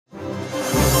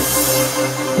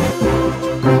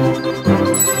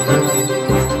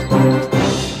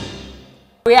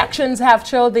elections have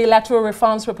trailed the electoral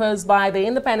reforms proposed by the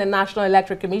Independent National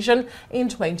Electoral Commission in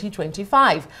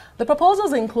 2025. The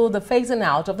proposals include the phasing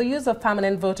out of the use of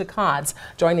permanent voter cards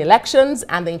during elections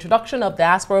and the introduction of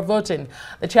diaspora voting.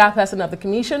 The chairperson of the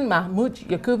commission,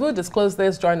 Nwagu, disclosed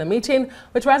this during a meeting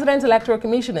with resident electoral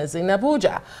commissioners in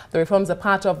Abuja. The reforms are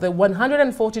part of the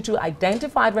 142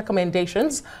 identified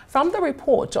recommendations from the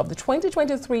report of the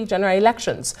 2023 general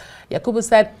elections. Yakubu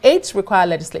said 8 require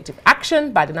legislative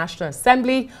action by the National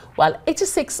Assembly, while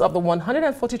 86 of the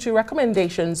 142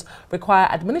 recommendations require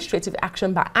administrative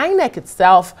action by INEC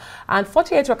itself, and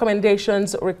 48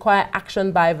 recommendations require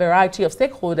action by a variety of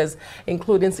stakeholders,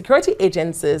 including security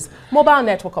agencies, mobile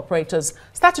network operators,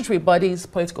 statutory bodies,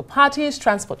 political parties,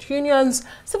 transport unions,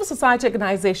 civil society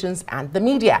organizations, and the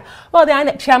media. Well, the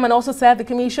INEC chairman also said the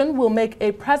commission will make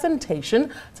a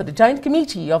presentation to the Joint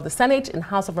Committee of the Senate and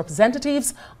House of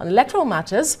Representatives on electoral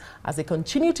matters as they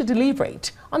continue to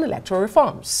deliberate on electoral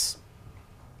reforms.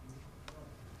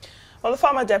 Well, the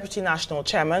former Deputy National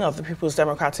Chairman of the People's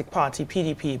Democratic Party,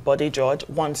 PDP, Bode George,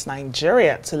 wants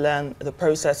Nigeria to learn the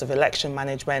process of election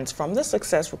management from the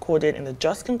success recorded in the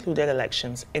just concluded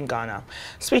elections in Ghana.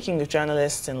 Speaking with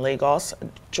journalists in Lagos,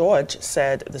 George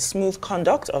said the smooth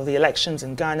conduct of the elections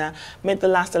in Ghana made the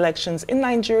last elections in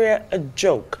Nigeria a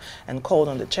joke, and called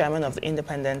on the chairman of the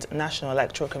Independent National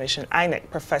Electoral Commission, INEC,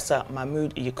 Professor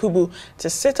Mahmood Yakubu, to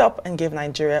sit up and give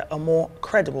Nigeria a more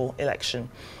credible election.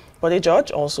 Bode George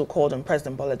also called on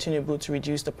President Bola Tinubu to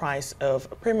reduce the price of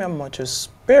premium motor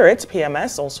spirit,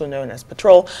 PMS, also known as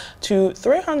petrol, to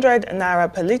 300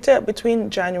 naira per litre between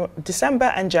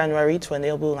December and January to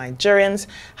enable Nigerians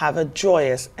have a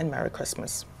joyous and Merry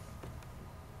Christmas.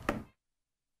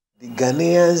 The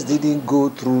Ghanaians didn't go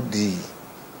through the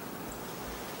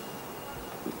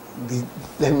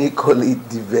let me call it,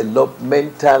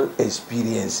 developmental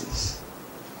experiences.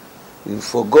 We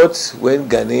forgot when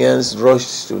Ghanaians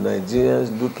rushed to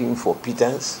Nigerians looking for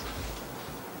pittance,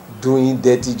 doing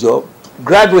dirty job.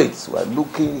 Graduates were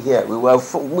looking here. We were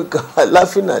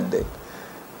laughing at them.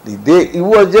 The day it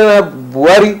was General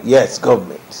Buhari, yes,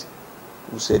 government,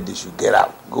 who said they should get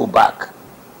out, go back.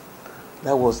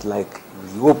 That was like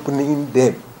reopening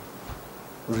them,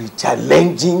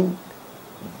 re-challenging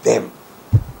them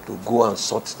to go and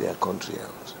sort their country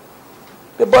out.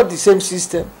 They bought the same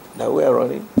system that we are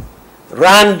running,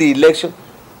 ran the election,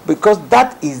 because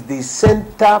that is the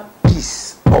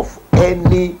centerpiece of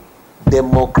any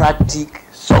democratic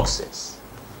success.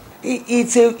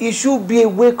 It should be a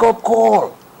wake-up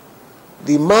call.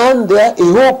 The man there, a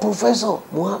whole professor,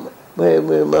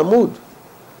 Mahmood,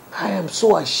 I am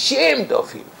so ashamed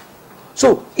of him.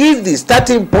 So if the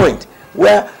starting point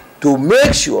were to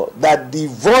make sure that the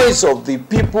voice of the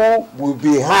people will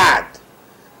be heard,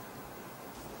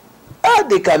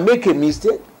 they can make a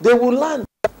mistake, they will learn.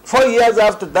 4 years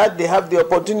after that, they have the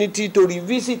opportunity to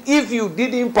revisit. If you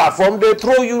didn't perform, they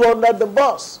throw you under the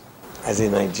bus. As a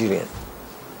Nigerian,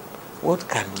 what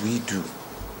can we do?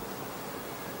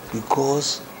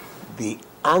 Because the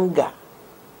anger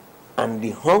and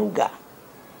the hunger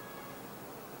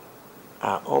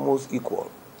are almost equal.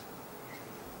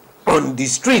 On the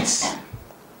streets,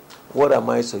 what am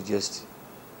I suggesting?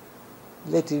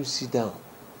 Let him sit down.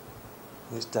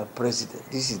 Mr. President,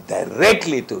 this is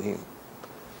directly to him.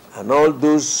 And all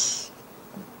those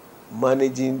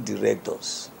managing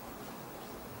directors,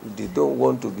 they don't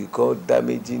want to be called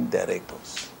damaging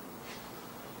directors,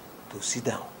 to sit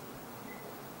down.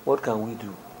 What can we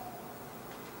do?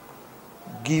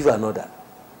 Give an order.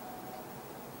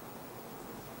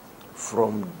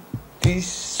 From this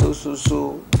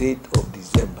so date of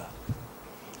December,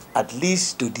 at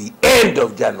least to the end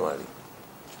of January,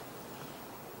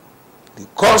 the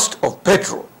cost of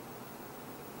petrol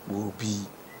will be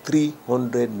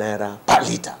 300 naira per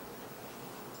litre.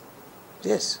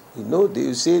 Yes, you know,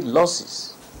 they say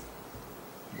losses.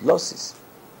 Losses.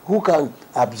 Who can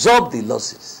absorb the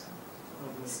losses?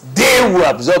 They will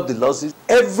absorb the losses.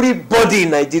 Everybody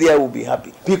in Nigeria will be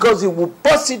happy because it will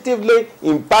positively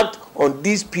impact on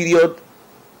this period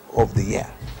of the year,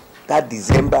 that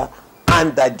December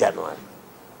and that January.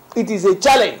 It is a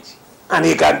challenge, and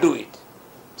he can do it,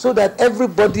 so that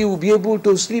everybody will be able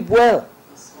to sleep well.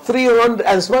 300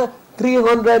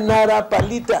 naira per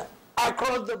litre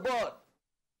across the board.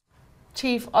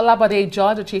 Chief Olabode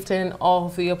George, the chieftain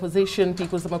of the opposition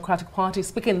People's Democratic Party,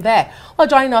 speaking there. Well,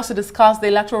 joining us to discuss the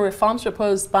electoral reforms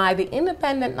proposed by the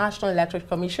Independent National Electoral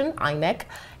Commission, INEC,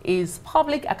 is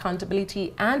public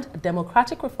accountability and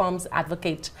democratic reforms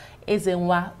advocate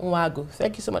Ezenwa Nwagu.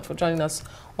 Thank you so much for joining us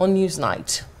on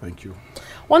Newsnight. Thank you.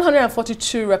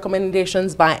 142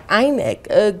 recommendations by INEC.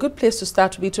 A good place to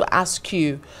start would be to ask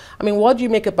you, I mean, what do you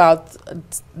make about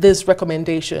these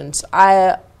recommendations?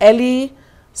 Early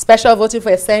special voting for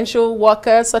essential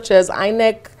workers such as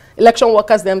INEC, election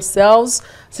workers themselves,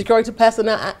 security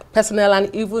personnel,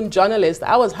 and even journalists.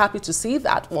 I was happy to see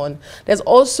that one. There's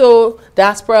also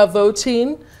diaspora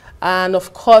voting, and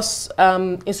of course,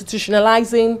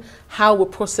 institutionalizing how we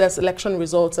process election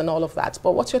results and all of that.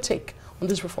 But what's your take on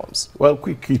these reforms? Well,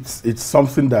 quick, it's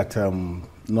something that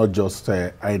not just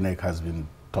INEC has been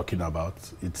talking about.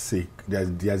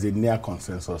 There's a near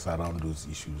consensus around those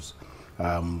issues.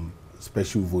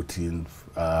 Special voting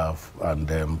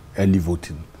and early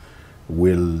voting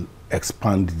will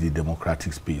expand the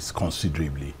democratic space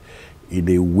considerably in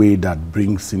a way that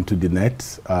brings into the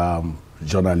net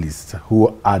journalists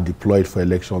who are deployed for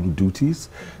election duties,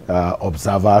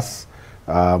 observers,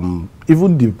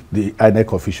 even the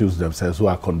INEC officials themselves who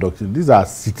are conducting. These are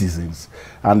citizens,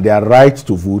 and their right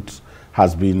to vote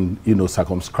has been,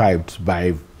 circumscribed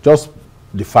by just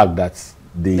the fact that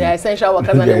they're essential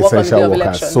workers and they work on the day of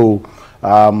election. So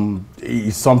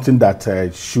it's something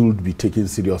that should be taken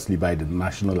seriously by the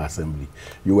National Assembly.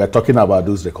 You were talking about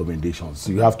those recommendations.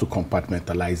 You have to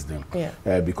compartmentalize them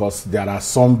because there are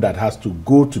some that has to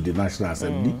go to the National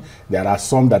Assembly. There are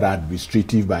some that are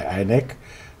administrative by INEC.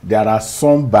 There are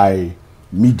some by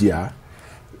media,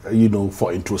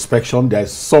 for introspection.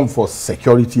 There's some for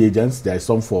security agents. There's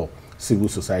some for civil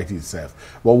society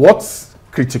itself. But what's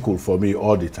critical for me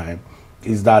all the time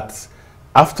is that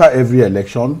after every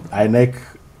election, INEC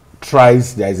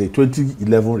tries, there is a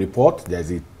 2011 report, there is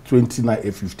a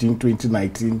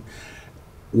 2019.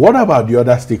 What about the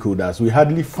other stakeholders? We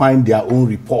hardly find their own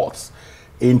reports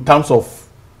in terms of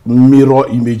mirror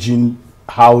imaging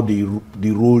how the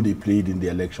role they played in the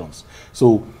elections.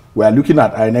 So we are looking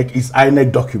at INEC. It's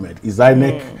INEC document. It's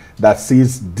INEC that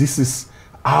says this is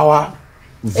our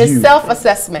view. It's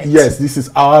self-assessment. Yes, this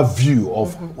is our view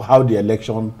of how the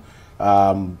election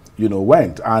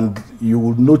went. And you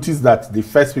will notice that the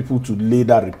first people to lay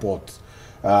that report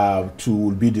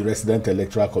will be the resident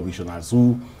electoral commissioners,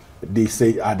 who they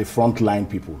say are the frontline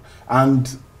people. And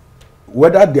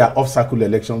whether they are off-cycle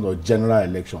elections or general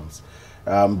elections,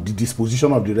 the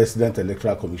disposition of the resident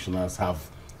electoral commissioners have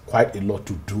quite a lot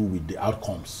to do with the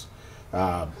outcomes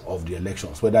of the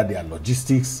elections, whether they are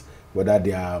logistics, whether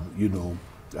they are,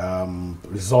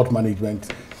 result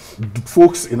management.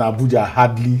 Folks in Abuja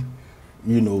hardly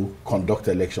conduct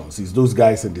elections. It's those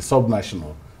guys in the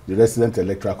subnational, the resident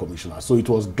electoral commissioner. So it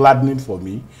was gladdening for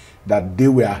me that they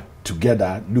were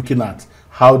together looking at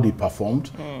how they performed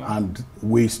and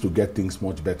ways to get things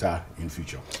much better in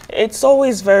future. It's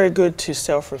always very good to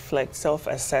self-reflect,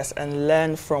 self-assess, and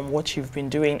learn from what you've been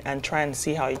doing and try and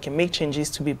see how you can make changes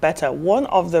to be better. One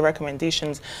of the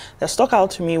recommendations that stuck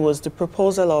out to me was the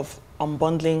proposal of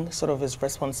unbundling sort of his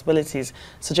responsibilities,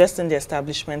 suggesting the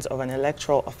establishment of an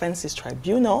electoral offences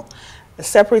tribunal, a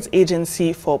separate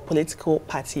agency for political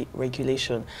party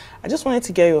regulation. I just wanted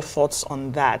to get your thoughts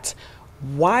on that.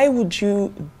 Why would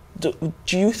do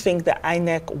you think that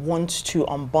INEC wants to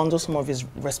unbundle some of his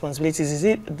responsibilities? Is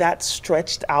it that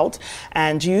stretched out?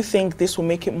 And do you think this will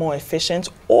make it more efficient,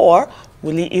 or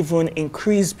will it even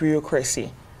increase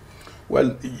bureaucracy?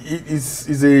 Well, we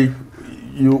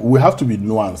have to be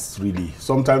nuanced, really.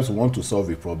 Sometimes we want to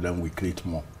solve a problem, we create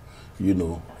more.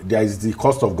 There is the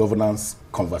cost of governance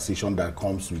conversation that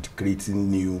comes with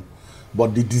creating new,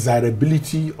 but the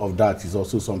desirability of that is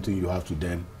also something you have to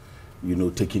then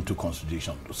take into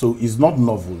consideration. So it's not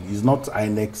novel. It's not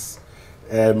INEC's.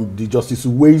 The Justice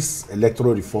Uwais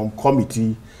Electoral Reform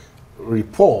Committee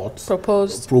report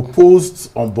proposed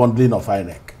unbundling of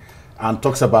INEC and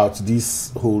talks about this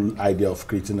whole idea of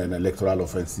creating an electoral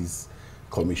offences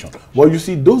commission. Well, you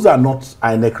see, those are not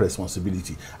INEC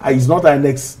responsibility. It's not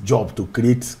INEC's job to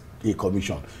create a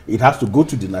commission. It has to go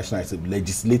to the National Assembly,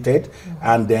 legislated,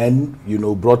 and then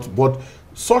brought. But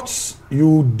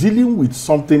you dealing with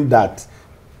something that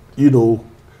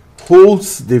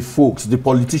holds the folks, the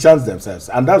politicians themselves,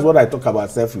 and that's what I talk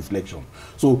about, self-reflection.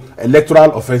 So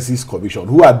electoral offences commission,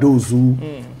 who are those who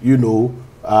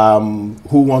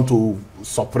who want to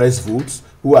suppress votes,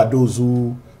 who are those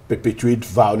who perpetuate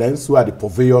violence, who are the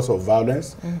purveyors of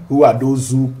violence, who are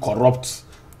those who corrupt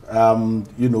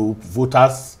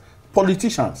voters,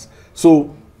 politicians.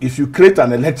 So if you create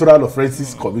an electoral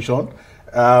offences commission,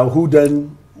 who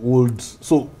then would,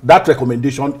 so that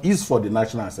recommendation is for the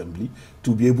National Assembly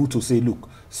to be able to say, look,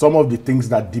 some of the things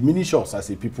that diminish us as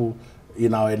a people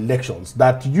in our elections,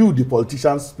 that you, the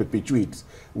politicians, perpetuate,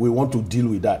 we want to deal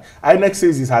with that. INEC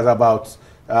says it has about,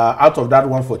 out of that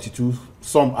 142,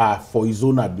 some are for his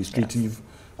own administrative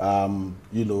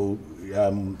you know,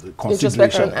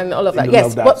 introspection and all of that. All Yes,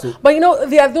 of that. but you know,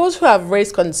 there are those who have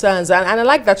raised concerns, and I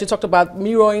like that you talked about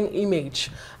mirroring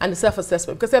image and the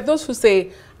self-assessment, because there are those who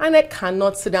say INEC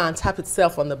cannot sit down and tap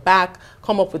itself on the back,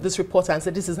 come up with this report and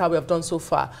say this is how we have done so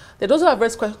far. There are those who have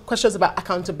raised questions about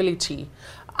accountability,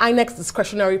 INEC's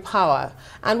discretionary power,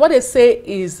 and what they say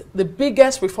is the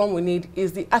biggest reform we need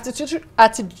is the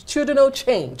attitudinal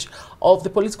change of the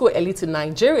political elite in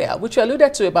Nigeria, which you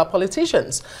alluded to about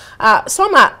politicians.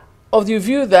 Some are of the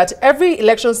view that every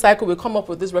election cycle will come up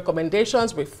with these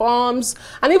recommendations, reforms,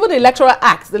 and even the Electoral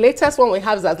Act. The latest one we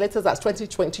have is as latest as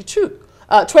 2022.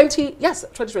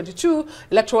 2022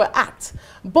 Electoral Act.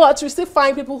 But we still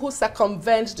find people who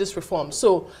circumvent this reform.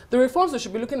 So the reforms we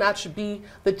should be looking at should be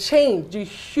the change, the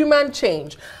human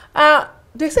change.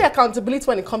 They say accountability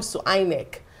when it comes to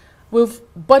INEC. We've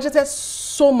budgeted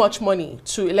so much money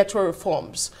to electoral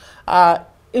reforms,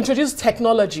 introduced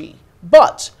technology,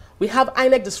 but we have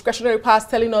INEC discretionary powers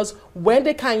telling us when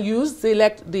they can use the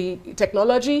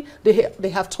technology. They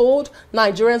have told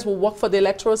Nigerians will work for the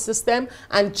electoral system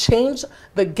and change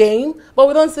the game, but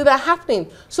we don't see that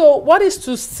happening. So what is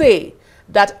to say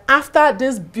that after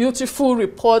this beautiful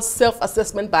report,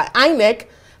 self-assessment by INEC,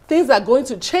 things are going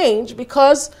to change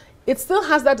because it still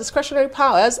has that discretionary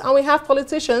powers, and we have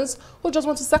politicians who just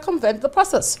want to circumvent the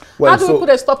process. Well, how do we put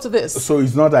a stop to this? So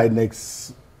it's not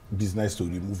INEC's business to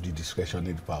remove the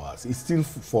discretionary powers. It still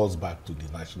falls back to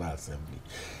the National Assembly.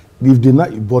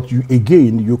 If but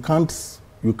you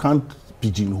can't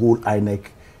pigeonhole INEC.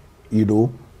 You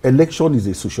know, election is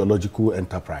a sociological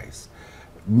enterprise,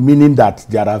 meaning that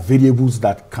there are variables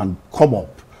that can come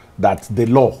up that the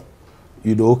law,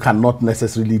 you know, cannot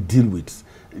necessarily deal with.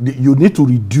 You need to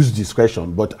reduce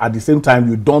discretion, but at the same time,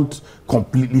 you don't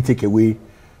completely take away,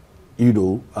 you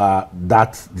know,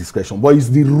 that discretion. But it's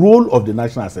the role of the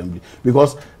National Assembly,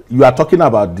 because you are talking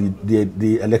about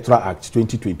the Electoral Act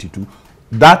 2022.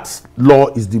 That law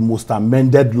is the most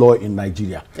amended law in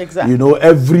Nigeria. Exactly. You know,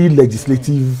 every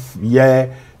legislative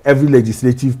year, every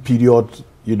legislative period,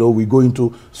 you know, we go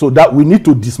into, so that we need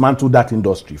to dismantle that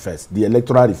industry first, the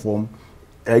electoral reform,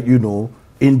 you know,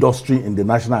 industry in the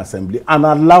National Assembly, and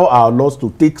allow our laws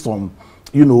to take some,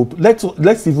 you know,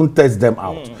 let's even test them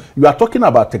out. You are talking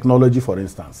about technology, for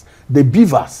instance. The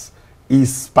beavers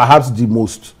is perhaps the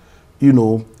most, you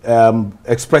know,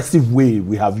 expressive way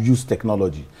we have used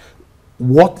technology.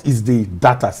 What is the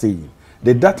data saying?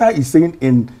 The data is saying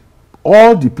in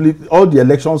all the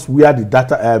elections where the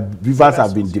data beavers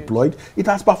have been deployed, it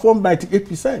has performed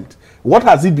 98%. What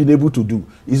has it been able to do?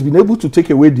 It's been able to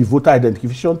take away the voter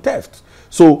identification theft.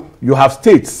 So you have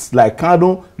states like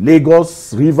Kano,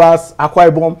 Lagos, Rivers,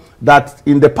 Akwa Ibom, that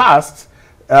in the past,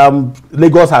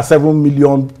 Lagos has 7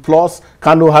 million plus,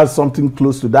 Kano has something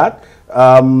close to that,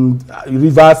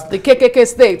 Rivers. The KKK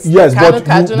states. Yes,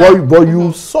 but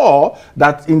you saw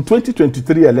that in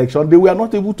 2023 election, they were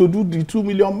not able to do the 2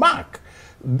 million mark.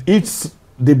 It's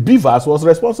the beavers was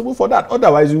responsible for that.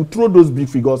 Otherwise, you throw those big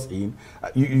figures in,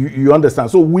 you understand.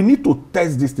 So we need to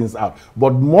test these things out.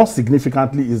 But more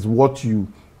significantly is what you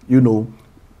know,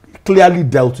 clearly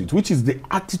dealt with, which is the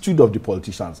attitude of the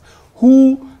politicians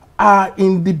who are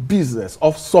in the business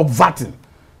of subverting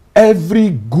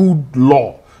every good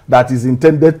law that is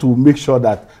intended to make sure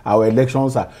that our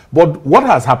elections are. But what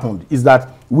has happened is that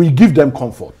we give them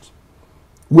comfort.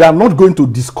 We are not going to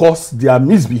discuss their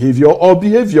misbehavior or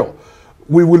behavior.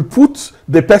 We will put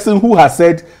the person who has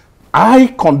said, I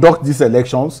conduct these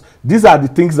elections, these are the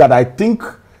things that I think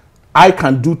I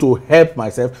can do to help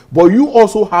myself, but you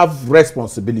also have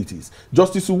responsibilities.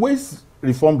 Justice Uwe's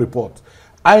reform report,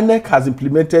 INEC has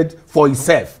implemented for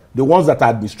itself, the ones that are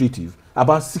administrative,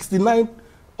 about 69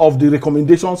 of the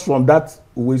recommendations from that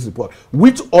Uwe's report.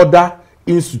 Which other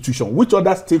institution, which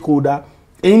other stakeholder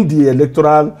in the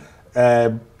electoral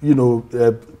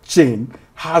chain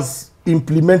has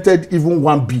implemented even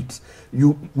one bit?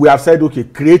 We have said, okay,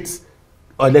 create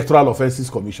Electoral Offences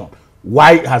Commission.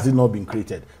 Why has it not been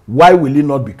created? Why will it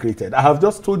not be created? I have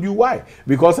just told you why.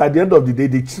 Because at the end of the day,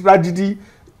 the tragedy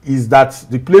is that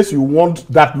the place you want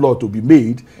that law to be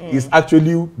made is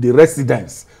actually the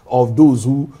residence of those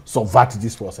who subvert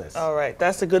this process. All right,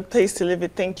 that's a good place to leave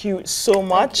it. Thank you so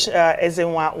much,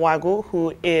 Ezenwa Nwagu,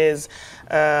 who is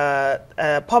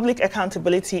Public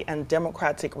Accountability and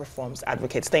Democratic Reforms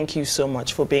Advocate. Thank you so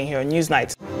much for being here on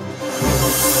Newsnight.